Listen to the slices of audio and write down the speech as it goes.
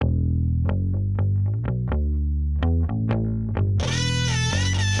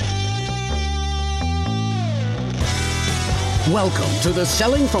Welcome to the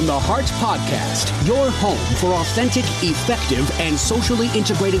Selling from the Heart podcast, your home for authentic, effective, and socially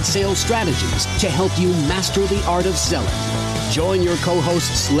integrated sales strategies to help you master the art of selling. Join your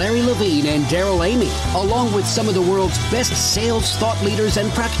co-hosts Larry Levine and Daryl Amy, along with some of the world's best sales thought leaders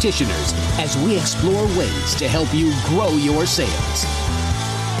and practitioners, as we explore ways to help you grow your sales.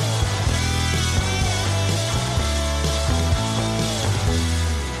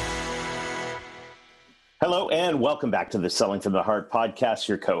 Hello and welcome back to the Selling from the Heart podcast.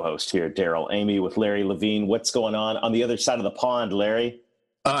 Your co-host here, Daryl Amy, with Larry Levine. What's going on the other side of the pond, Larry?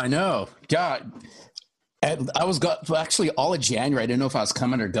 I know. God, I was actually all of January. I didn't know if I was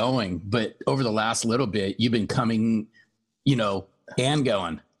coming or going, but over the last little bit, you've been coming, and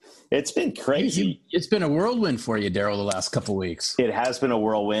going. It's been crazy. It's been a whirlwind for you, Daryl, the last couple of weeks. It has been a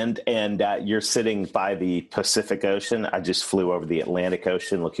whirlwind, and you're sitting by the Pacific Ocean. I just flew over the Atlantic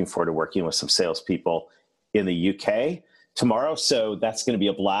Ocean, looking forward to working with some salespeople in the UK tomorrow. So that's going to be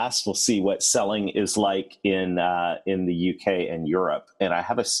a blast. We'll see what selling is like in the UK and Europe. And I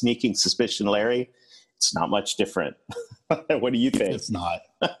have a sneaking suspicion, Larry, it's not much different. What do you think? It's not.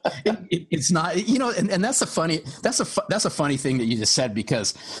 It's not. And that's a funny thing that you just said,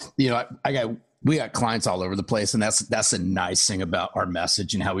 because we got clients all over the place, and that's a nice thing about our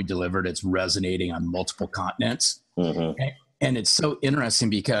message and how we deliver it. It's resonating on multiple continents, and it's so interesting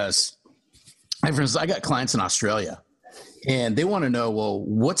because I got clients in Australia, and they want to know, well,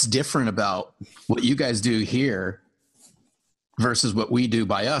 what's different about what you guys do here versus what we do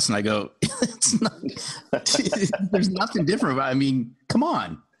by us? And I go, it's not, there's nothing different about it. I mean, come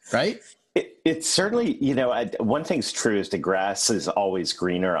on, right? It's certainly, one thing's true is the grass is always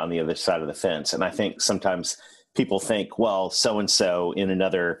greener on the other side of the fence. And I think sometimes people think, well, so-and-so in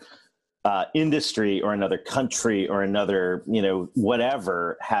another industry or another country or another,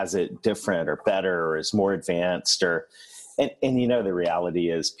 whatever has it different or better or is more advanced and the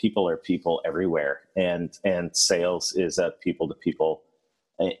reality is people are people everywhere, and sales is a people to people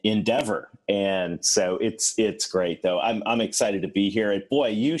endeavor. And so it's great though. I'm excited to be here, and boy,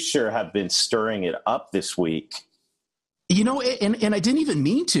 you sure have been stirring it up this week. And I didn't even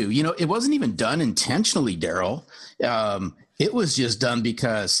mean to, it wasn't even done intentionally, Daryl. It was just done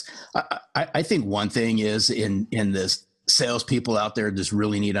because I think one thing is in this salespeople out there just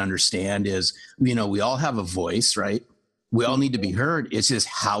really need to understand is, we all have a voice, right? We all need to be heard. It's just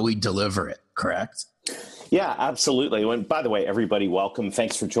how we deliver it. Correct? Yeah, absolutely. And by the way, everybody, welcome.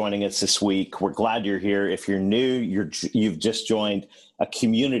 Thanks for joining us this week. We're glad you're here. If you're new, you've just joined a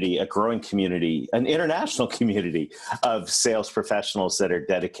community, a growing community, an international community of sales professionals that are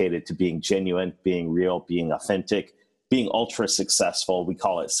dedicated to being genuine, being real, being authentic, being ultra successful. We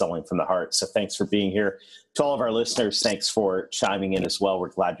call it Selling from the Heart. So thanks for being here. To all of our listeners, thanks for chiming in as well. We're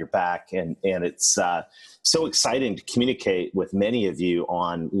glad you're back. And it's so exciting to communicate with many of you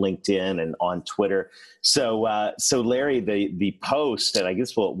on LinkedIn and on Twitter. So Larry, the post, and I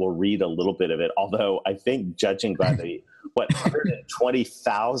guess we'll read a little bit of it, although I think judging by the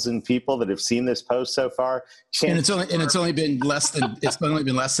 120,000 people that have seen this post so far, and it's only been less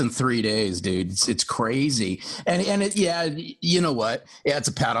than 3 days, dude. It's crazy. And you know what? Yeah, it's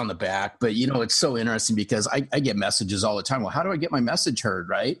a pat on the back, but it's so interesting because I get messages all the time. Well, how do I get my message heard?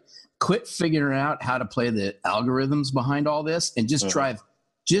 Right? Quit figuring out how to play the algorithms behind all this, and just drive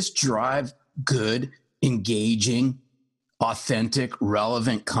good, engaging, authentic,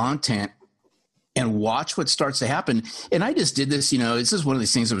 relevant content, and watch what starts to happen. And I just did this, this is one of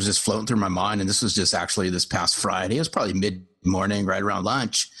these things that was just floating through my mind. And this was just actually this past Friday. It was probably mid-morning, right around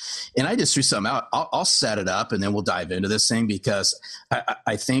lunch. And I just threw something out. I'll set it up, and then we'll dive into this thing, because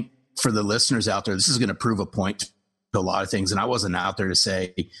I think for the listeners out there, this is going to prove a point to a lot of things. And I wasn't out there to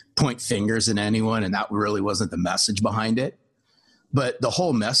say point fingers at anyone, and that really wasn't the message behind it. But the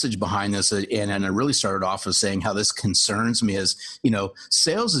whole message behind this, and I really started off with saying how this concerns me is,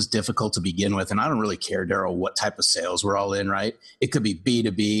 sales is difficult to begin with. And I don't really care, Daryl, what type of sales we're all in, right? It could be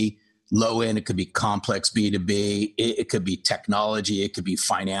B2B, low end. It could be complex B2B. It could be technology. It could be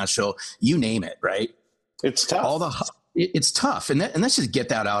financial. You name it, right? It's tough. It's tough. And let's just get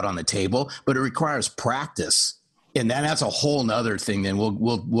that out on the table. But it requires practice. And that's a whole nother thing. Then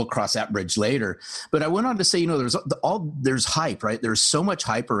we'll cross that bridge later. But I went on to say, there's hype, right? There's so much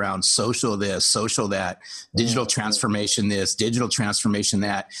hype around social this, social that, digital transformation this, digital transformation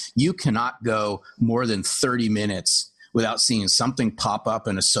that. You cannot go more than 30 minutes without seeing something pop up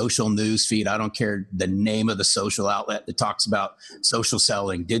in a social news feed. I don't care the name of the social outlet that talks about social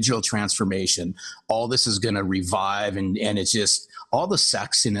selling, digital transformation. All this is going to revive, and it's just all the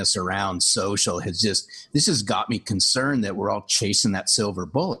sexiness around social this has got me concerned that we're all chasing that silver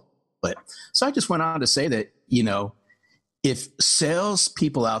bullet. So I just went on to say that, if sales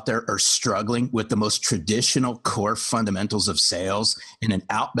people out there are struggling with the most traditional core fundamentals of sales in an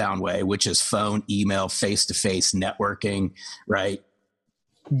outbound way, which is phone, email, face-to-face networking, right?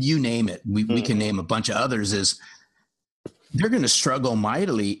 You name it. We can name a bunch of others. Is they're going to struggle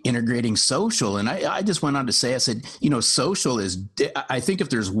mightily integrating social. And I just went on to say, I said, social is, I think if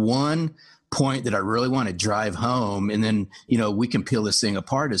there's one point that I really want to drive home, and then, we can peel this thing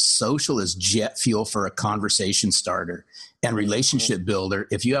apart, is social is jet fuel for a conversation starter and relationship builder.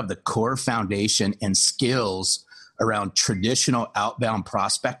 If you have the core foundation and skills around traditional outbound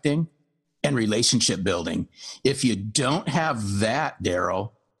prospecting and relationship building, if you don't have that,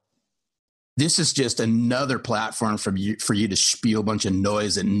 Daryl, this is just another platform for you to spew a bunch of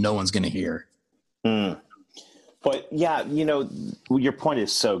noise that no one's going to hear. But yeah, your point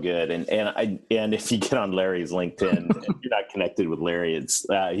is so good. And if you get on Larry's LinkedIn, if you're not connected with Larry, it's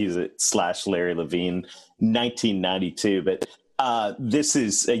he's at /Larry Levine 1992. But this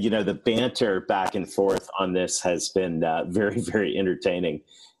is, the banter back and forth on this has been very, very entertaining.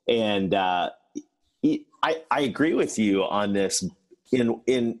 And I agree with you on this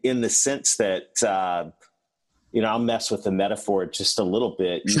in the sense that, I'll mess with the metaphor just a little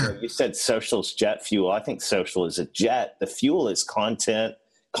bit. Sure. You said social's jet fuel. I think social is a jet. The fuel is content,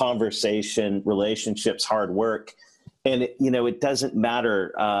 conversation, relationships, hard work. And, it doesn't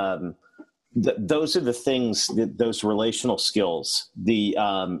matter. Those are the things, those relational skills, the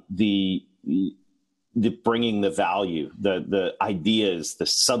bringing the value, the ideas, the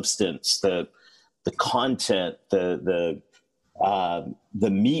substance, the content, the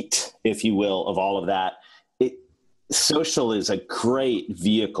meat, if you will, of all of that. Social is a great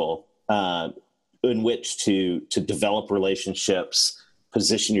vehicle in which to develop relationships,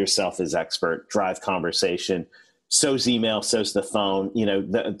 position yourself as expert, drive conversation. So's email, so's the phone.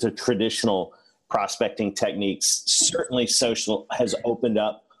 The traditional prospecting techniques. Certainly, social has opened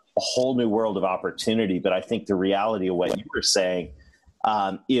up a whole new world of opportunity. But I think the reality of what you were saying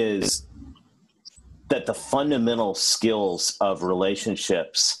is that the fundamental skills of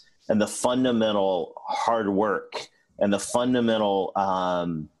relationships and the fundamental hard work and the fundamental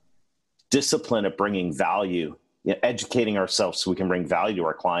discipline of bringing value, educating ourselves so we can bring value to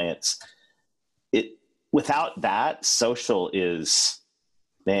our clients. Without that, social is,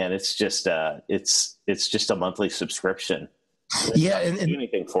 man, it's just a monthly subscription. Yeah, and do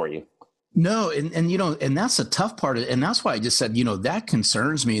anything for you. No, and that's a tough part of it. And that's why I just said, that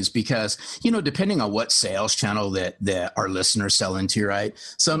concerns me, is because, depending on what sales channel that our listeners sell into, right?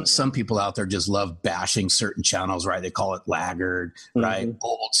 Some people out there just love bashing certain channels, right? They call it laggard, right?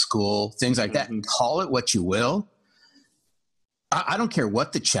 Old school, things like that. Call it what you will. I don't care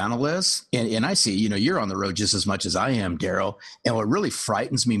what the channel is. And I see, you're on the road just as much as I am, Daryl. And what really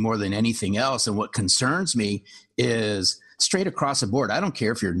frightens me more than anything else, and what concerns me, is straight across the board. I don't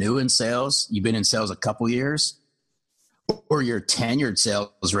care if you're new in sales, you've been in sales a couple years, or you're a tenured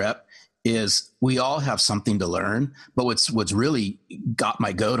sales rep, is we all have something to learn. But what's really got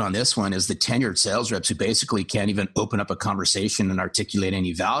my goat on this one is the tenured sales reps who basically can't even open up a conversation and articulate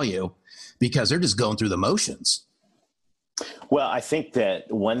any value because they're just going through the motions. Well, I think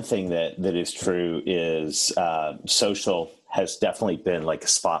that one thing that is true is social has definitely been like a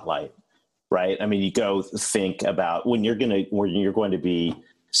spotlight. Right. I mean, you go think about when you're going to be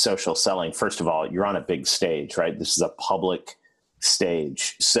social selling. First of all, you're on a big stage, right? This is a public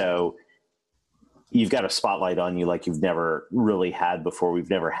stage. So you've got a spotlight on you like you've never really had before. We've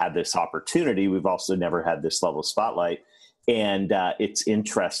never had this opportunity. We've also never had this level of spotlight. And it's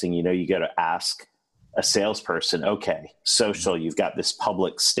interesting, you got to ask a salesperson, okay, social, you've got this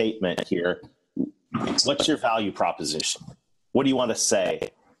public statement here. What's your value proposition? What do you want to say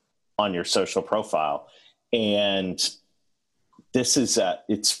on your social profile? And this is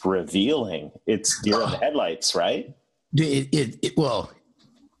it's revealing. It's deer in the headlights, right? It's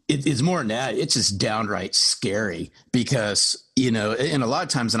more than that. It's just downright scary because, and a lot of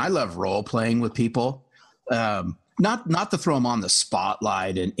times, and I love role playing with people, not to throw them on the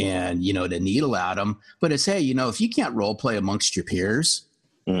spotlight and to needle at them, but it's, hey, if you can't role play amongst your peers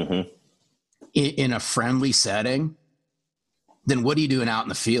in a friendly setting, then what are you doing out in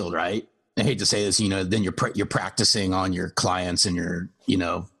the field, right? I hate to say this, then you're practicing on your clients and your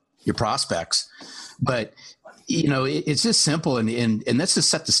prospects, but it's just simple. And let's just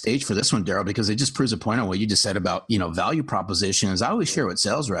set the stage for this one, Daryl, because it just proves a point on what you just said about, value propositions. I always share with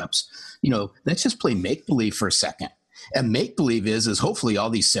sales reps, let's just play make-believe for a second. And make-believe is hopefully all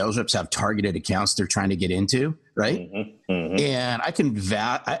these sales reps have targeted accounts they're trying to get into, right? And I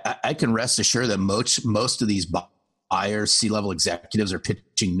can rest assured that most of these buyers, C-level executives are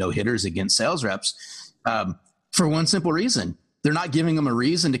pitching no-hitters against sales reps. For one simple reason. They're not giving them a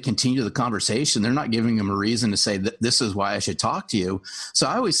reason to continue the conversation. They're not giving them a reason to say that this is why I should talk to you. So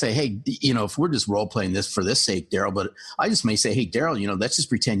I always say, hey, if we're just role playing this for this sake, Daryl, but I just may say, hey, Daryl, let's just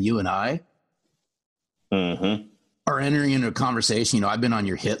pretend you and I are entering into a conversation. I've been on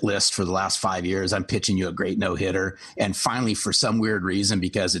your hit list for the last 5 years. I'm pitching you a great no-hitter. And finally, for some weird reason,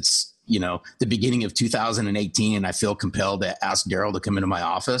 because it's, the beginning of 2018, and I feel compelled to ask Daryl to come into my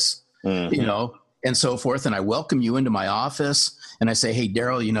office, and so forth. And I welcome you into my office and I say, hey,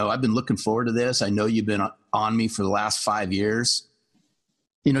 Daryl, I've been looking forward to this. I know you've been on me for the last 5 years.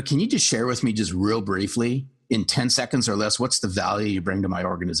 Can you just share with me just real briefly in 10 seconds or less, what's the value you bring to my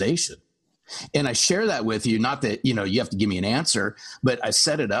organization? And I share that with you, not that, you have to give me an answer, but I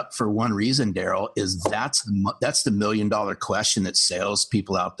set it up for one reason, Daryl, is that's the $1 million question that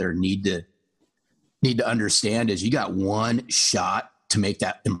salespeople out there need to understand is you got one shot to make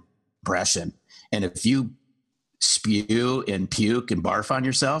that impression. And if you spew and puke and barf on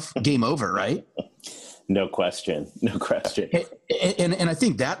yourself, game over, right? No question. And I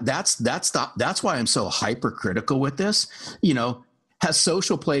think that's why I'm so hypercritical with this. Has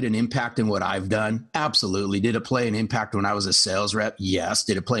social played an impact in what I've done? Absolutely. Did it play an impact when I was a sales rep? Yes.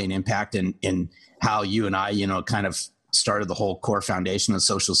 Did it play an impact in how you and I, kind of started the whole core foundation of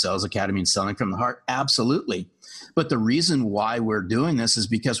Social Sales Academy and Selling from the Heart? Absolutely. But the reason why we're doing this is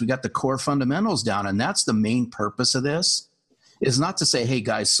because we got the core fundamentals down. And that's the main purpose of this, is not to say, hey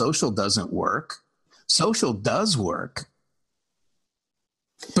guys, social doesn't work. Social does work.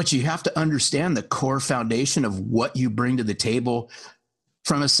 But you have to understand the core foundation of what you bring to the table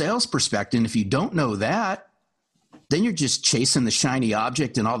from a sales perspective. And if you don't know that, then you're just chasing the shiny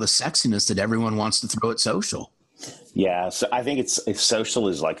object and all the sexiness that everyone wants to throw at social. Yeah, so I think it's social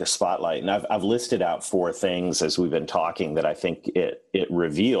is like a spotlight, and I've listed out 4 things as we've been talking that I think it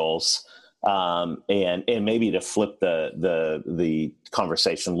reveals, and maybe to flip the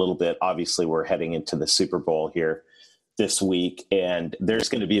conversation a little bit. Obviously, we're heading into the Super Bowl here this week, and there's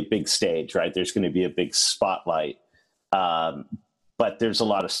going to be a big stage, right? There's going to be a big spotlight, but there's a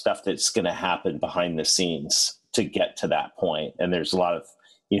lot of stuff that's going to happen behind the scenes to get to that point, and there's a lot of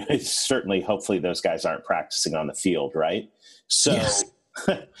certainly, hopefully those guys aren't practicing on the field, right? So yes.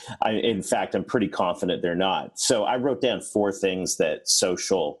 In fact, I'm pretty confident they're not. So I wrote down 4 things that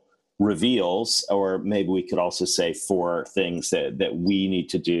social reveals, or maybe we could also say 4 things that we need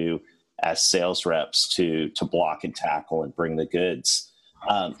to do as sales reps to block and tackle and bring the goods.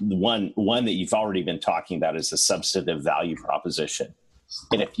 One that you've already been talking about is the substantive value proposition.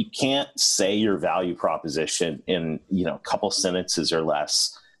 And if you can't say your value proposition in, a couple sentences or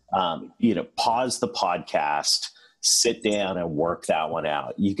less, pause the podcast, sit down and work that one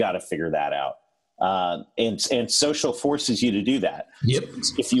out. You got to figure that out. And social forces you to do that. Yep.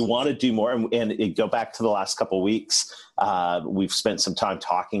 If you want to do more, and go back to the last couple of weeks, we've spent some time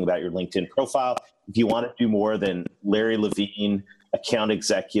talking about your LinkedIn profile. If you want to do more than Larry Levine, account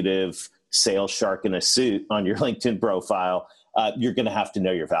executive, sales shark in a suit on your LinkedIn profile, you're going to have to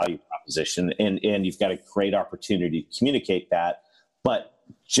know your value proposition, and you've got a great opportunity to communicate that. But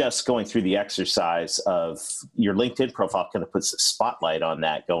just going through the exercise of your LinkedIn profile kind of puts a spotlight on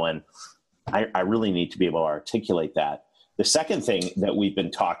that, going, I really need to be able to articulate that. The second thing that we've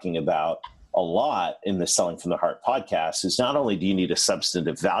been talking about a lot in the Selling from the Heart podcast is not only do you need a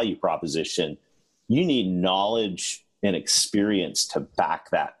substantive value proposition, you need knowledge and experience to back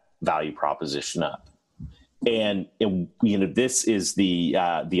that value proposition up. And this is the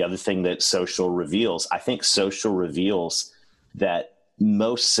other thing that social reveals. I think social reveals that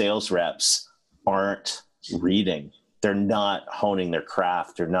most sales reps aren't reading. They're not honing their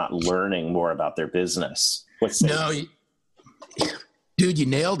craft. They're not learning more about their business. Dude, you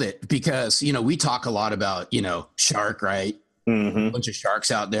nailed it, because, we talk a lot about, shark, right? Mm-hmm. A bunch of sharks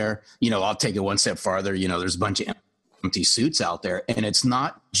out there. I'll take it one step farther. There's a bunch of empty suits out there. And it's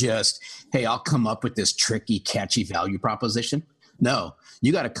not just, hey, I'll come up with this tricky, catchy value proposition. No,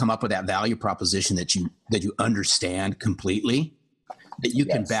 you got to come up with that value proposition that you understand completely, that you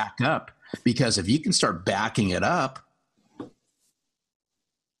can back up. Because if you can start backing it up,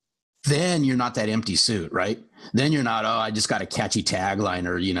 then you're not that empty suit, right? Then you're not, I just got a catchy tagline,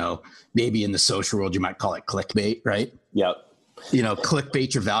 or, maybe in the social world, you might call it clickbait, right? Yep.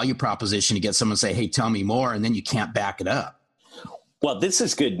 Clickbait your value proposition to get someone to say, hey, tell me more. And then you can't back it up. Well, this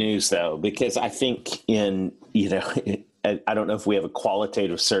is good news, though, because I think I don't know if we have a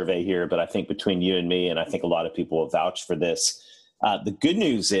qualitative survey here, but I think between you and me, and I think a lot of people will vouch for this. The good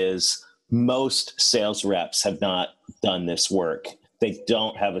news is most sales reps have not done this work. They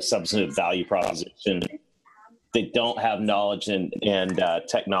don't have a substantive value proposition. They don't have knowledge and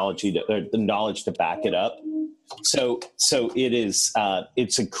technology, the knowledge to back it up. So it is.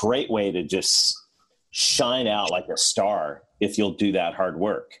 It's a great way to just shine out like a star if you'll do that hard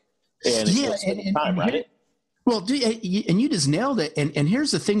work. And time, right? Well, and you just nailed it. And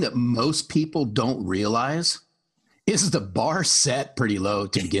here's the thing that most people don't realize is the bar set pretty low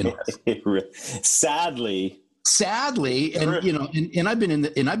to begin with. Sadly, and you know, and I've been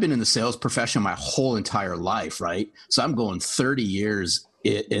in the sales profession my whole entire life, right? So I'm going 30 years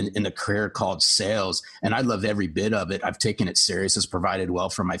in the career called sales, and I love every bit of it. I've taken it serious. It's provided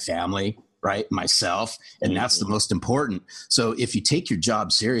well for my family, right? Myself, and that's the most important. So if you take your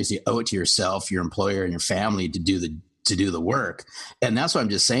job serious, you owe it to yourself, your employer, and your family to do the work. And that's what I'm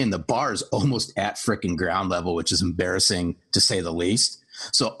just saying. The bar is almost at freaking ground level, which is embarrassing to say the least.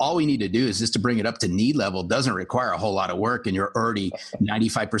 So all we need to do is just to bring it up to need level. Doesn't require a whole lot of work, and you're already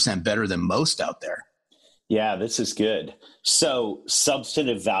 95% better than most out there. Yeah, this is good. So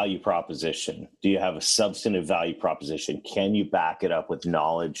substantive value proposition. Do you have a substantive value proposition? Can you back it up with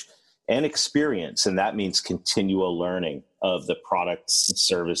knowledge and experience? And that means continual learning of the products and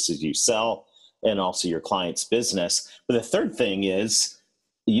services you sell and also your client's business. But the third thing is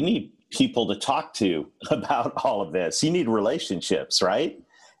you need people to talk to about all of this. You need relationships, right?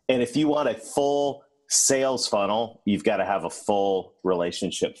 And if you want a full sales funnel, you've got to have a full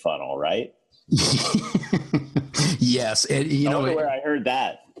relationship funnel, right? Yes. And you know where I heard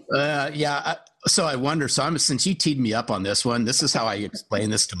that. So I wonder, since you teed me up on this one, this is how I explain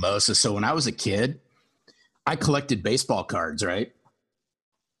this to Moses. So when I was a kid, I collected baseball cards, right?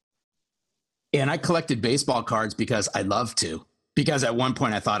 And I collected baseball cards because I loved to. Because at one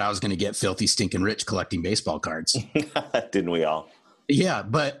point I thought I was going to get filthy, stinking rich collecting baseball cards. Didn't we all? Yeah,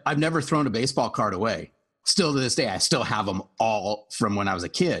 but I've never thrown a baseball card away. Still to this day, I still have them all from when I was a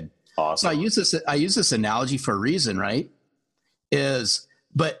kid. Awesome. So I use this analogy for a reason, right?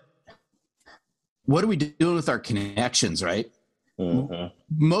 But what are we doing with our connections, right?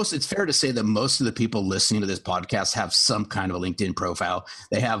 Mm-hmm. It's fair to say that most of the people listening to this podcast have some kind of a LinkedIn profile.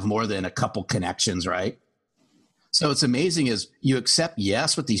 They have more than a couple connections, right? So it's amazing is you accept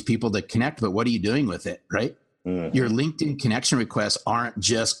yes with these people that connect, but what are you doing with it, right? Mm-hmm. Your LinkedIn connection requests aren't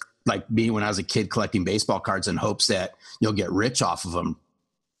just like me when I was a kid collecting baseball cards in hopes that you'll get rich off of them.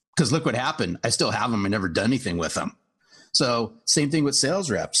 Because look what happened. I still have them. I never done anything with them. So same thing with sales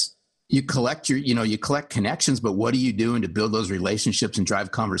reps. You collect you collect connections, but what are you doing to build those relationships and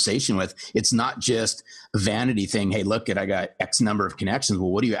drive conversation with? It's not just a vanity thing. Hey, look, I got X number of connections.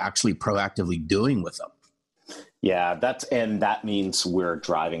 Well, what are you actually proactively doing with them? Yeah, that means we're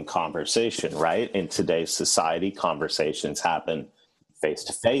driving conversation, right? In today's society, conversations happen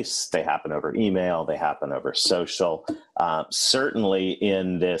face-to-face. They happen over email. They happen over social. Certainly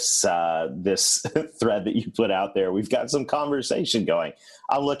in this thread that you put out there, we've got some conversation going.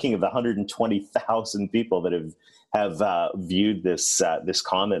 I'm looking at the 120,000 people that have viewed this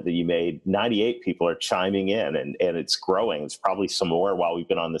comment that you made. 98 people are chiming in, and it's growing. It's probably some more while we've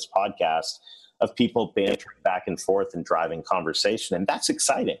been on this podcast of people bantering back and forth and driving conversation. And that's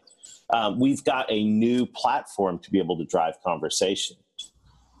exciting. We've got a new platform to be able to drive conversation.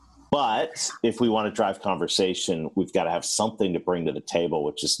 But if we want to drive conversation, we've got to have something to bring to the table,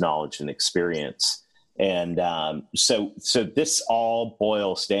 which is knowledge and experience. And so this all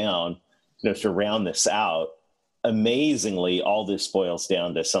boils down, to round this out, amazingly, all this boils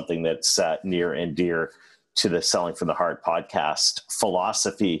down to something that's near and dear to the Selling from the Heart podcast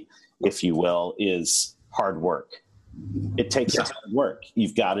philosophy, if you will, is hard work. It takes hard work.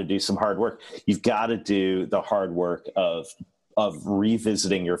 You've got to do some hard work. You've got to do the hard work of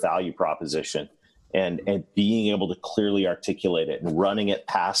revisiting your value proposition and being able to clearly articulate it and running it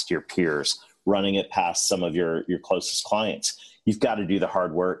past your peers, running it past some of your closest clients. You've got to do the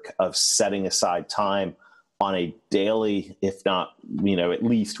hard work of setting aside time on a daily, if not, at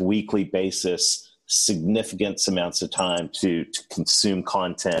least weekly basis, significant amounts of time to consume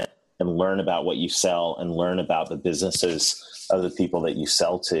content and learn about what you sell and learn about the businesses of the people that you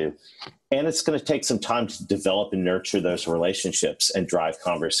sell to. And it's going to take some time to develop and nurture those relationships and drive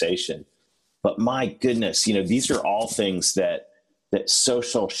conversation. But my goodness, these are all things that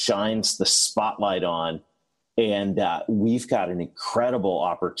social shines the spotlight on. And we've got an incredible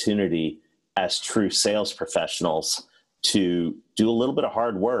opportunity as true sales professionals to do a little bit of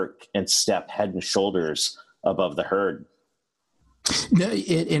hard work and step head and shoulders above the herd. No,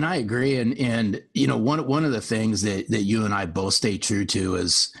 and I agree. And one of the things that you and I both stay true to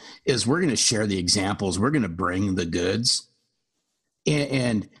is we're going to share the examples. We're going to bring the goods.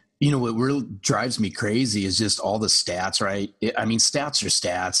 And what really drives me crazy is just all the stats, right? Stats are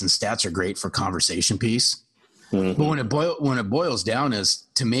stats, and stats are great for conversation piece. Mm-hmm. But when it boils down is,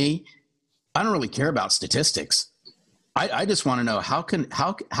 to me, I don't really care about statistics. I just want to know how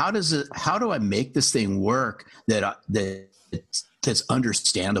do I make this thing work that's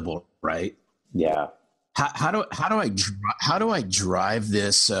understandable, right? Yeah. How do I drive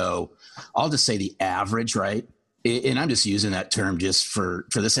this? So I'll just say the average, right? And I'm just using that term just for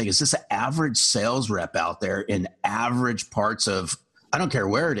the sake. It's just an average sales rep out there in average parts of, I don't care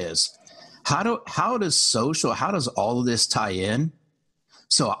where it is. How does all of this tie in?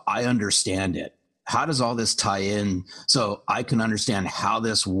 So I understand it. How does all this tie in so I can understand how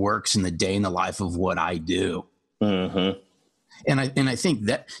this works in the day in the life of what I do? Mm-hmm. And I think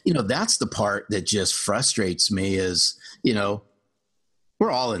that, that's the part that just frustrates me is,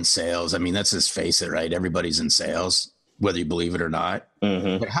 we're all in sales. I mean, let's just face it, right? Everybody's in sales, whether you believe it or not.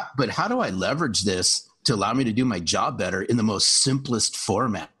 Mm-hmm. But how do I leverage this to allow me to do my job better in the most simplest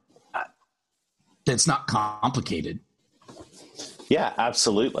format that's not complicated? Yeah,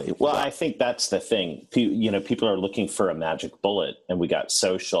 absolutely. Well, I think that's the thing. People are looking for a magic bullet, and we got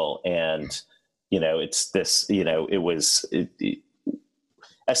social, and it's this.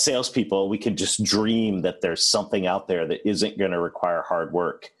 As salespeople, we could just dream that there's something out there that isn't going to require hard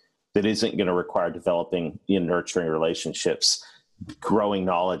work, that isn't going to require developing and nurturing relationships, growing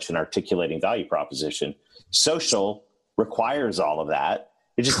knowledge, and articulating value proposition. Social requires all of that.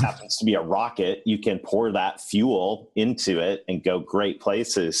 It just happens to be a rocket. You can pour that fuel into it and go great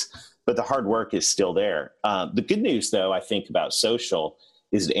places, but the hard work is still there. The good news, though, I think about social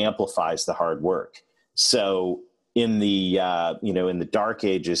is it amplifies the hard work. So in the dark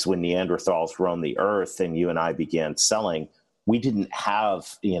ages when Neanderthals roamed the earth and you and I began selling, we didn't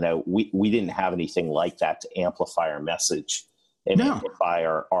have we didn't have anything like that to amplify our message and amplify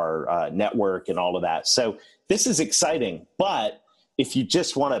our network and all of that. So this is exciting, but if you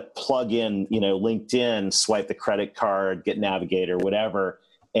just want to plug in, LinkedIn, swipe the credit card, get Navigator, whatever,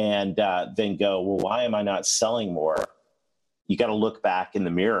 and then go, well, why am I not selling more? You got to look back in the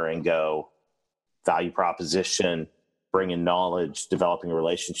mirror and go, value proposition, bringing knowledge, developing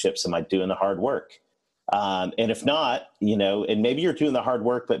relationships. Am I doing the hard work? And if not, and maybe you're doing the hard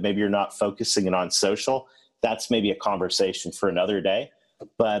work, but maybe you're not focusing it on social. That's maybe a conversation for another day.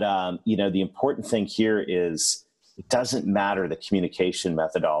 But, the important thing here is, it doesn't matter the communication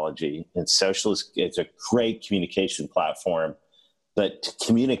methodology, and social it's a great communication platform, but to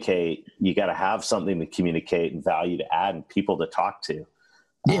communicate, you got to have something to communicate and value to add and people to talk to.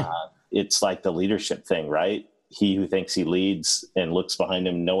 Yeah. It's like the leadership thing, right? He who thinks he leads and looks behind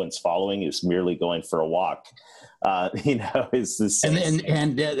him, no one's following, is merely going for a walk. Is this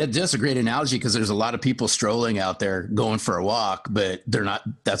and that's a great analogy because there's a lot of people strolling out there going for a walk, but they're not.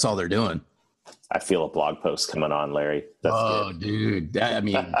 That's all they're doing. I feel a blog post coming on, Larry. That's good. Dude.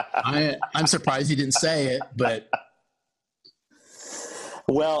 I'm surprised you didn't say it, but.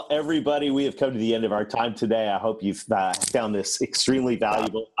 Well, everybody, we have come to the end of our time today. I hope you've found this extremely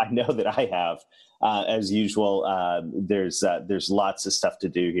valuable. I know that I have. As usual, there's lots of stuff to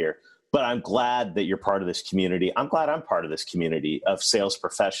do here. But I'm glad that you're part of this community. I'm glad I'm part of this community of sales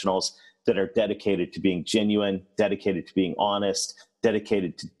professionals that are dedicated to being genuine, dedicated to being honest,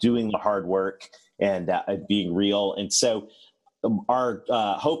 dedicated to doing the hard work and being real. And so our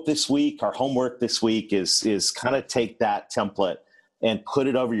hope this week, our homework this week is kind of take that template and put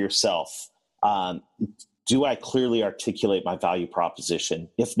it over yourself. Do I clearly articulate my value proposition?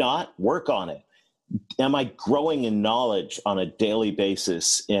 If not, work on it. Am I growing in knowledge on a daily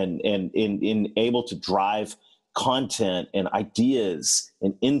basis and able to drive content and ideas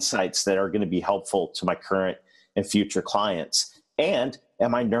and insights that are going to be helpful to my current and future clients? And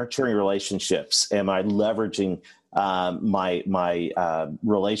am I nurturing relationships? Am I leveraging my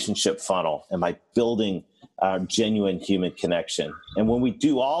relationship funnel? Am I building genuine human connection? And when we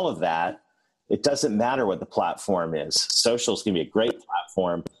do all of that, it doesn't matter what the platform is. Social is going to be a great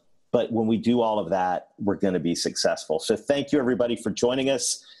platform, but when we do all of that, we're going to be successful. So thank you, everybody, for joining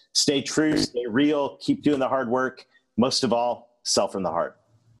us. Stay true, stay real, keep doing the hard work. Most of all, sell from the heart.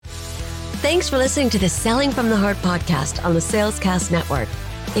 Thanks for listening to the Selling from the Heart podcast on the Salescast Network.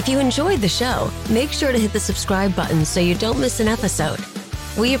 If you enjoyed the show, make sure to hit the subscribe button so you don't miss an episode.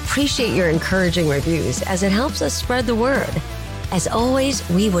 We appreciate your encouraging reviews as it helps us spread the word. As always,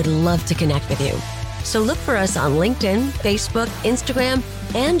 we would love to connect with you. So look for us on LinkedIn, Facebook, Instagram,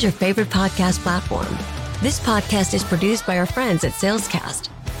 and your favorite podcast platform. This podcast is produced by our friends at Salescast.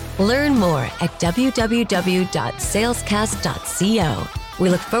 Learn more at www.salescast.co. We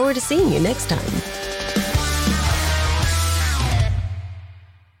look forward to seeing you next time.